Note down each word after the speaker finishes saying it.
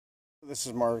This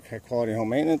is Mark, High Quality Home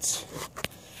Maintenance.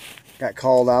 Got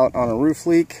called out on a roof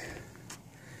leak.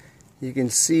 You can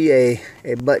see a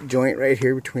butt joint right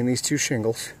here between these two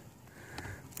shingles,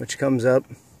 which comes up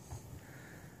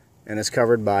and is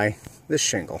covered by this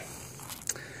shingle.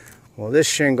 Well, this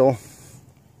shingle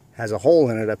has a hole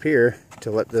in it up here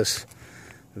to let this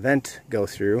vent go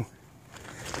through.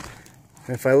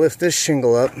 And if I lift this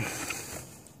shingle up,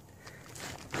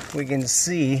 we can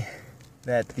see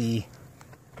that the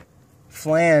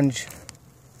flange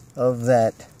of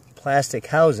that plastic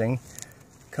housing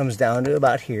comes down to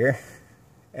about here,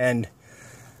 and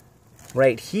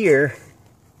right here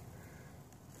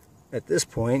at this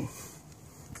point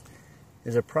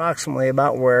is approximately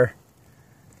about where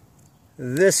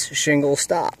this shingle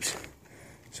stops.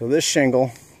 So this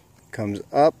shingle comes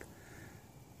up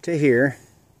to here,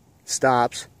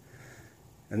 stops,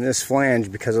 and this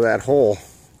flange, because of that hole,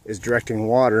 is directing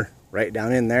water right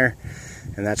down in there,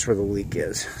 and that's where the leak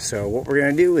is. So what we're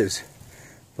going to do is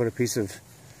put a piece of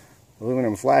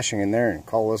aluminum flashing in there and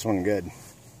call this one good.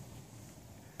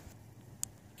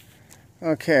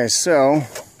 Okay, so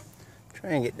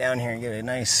try and get down here and get a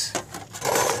nice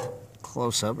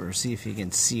close-up, or see if you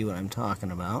can see what I'm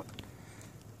talking about.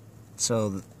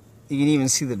 So you can even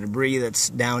see the debris that's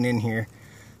down in here.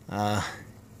 At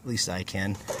least I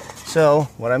can. So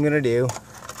what I'm going to do,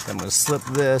 I'm going to slip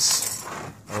this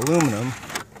aluminum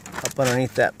up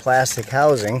underneath that plastic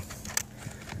housing.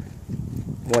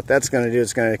 What that's going to do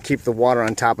is going to keep the water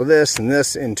on top of this, and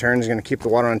this in turn is going to keep the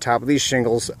water on top of these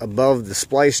shingles above the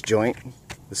splice joint,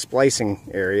 the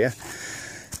splicing area,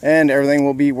 and everything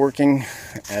will be working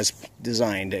as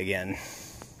designed again.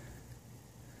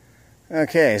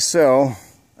 Okay, so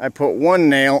I put one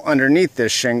nail underneath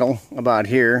this shingle about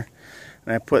here,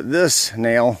 and I put this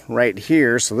nail right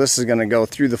here, so this is going to go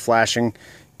through the flashing,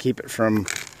 keep it from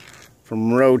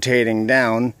rotating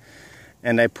down,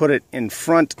 and I put it in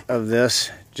front of this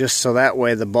just so that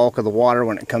way the bulk of the water,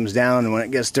 when it comes down and when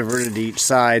it gets diverted to each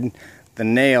side, the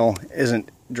nail isn't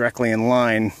directly in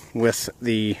line with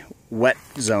the wet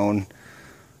zone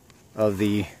of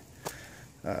the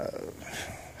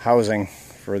housing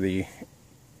for the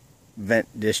vent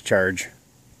discharge.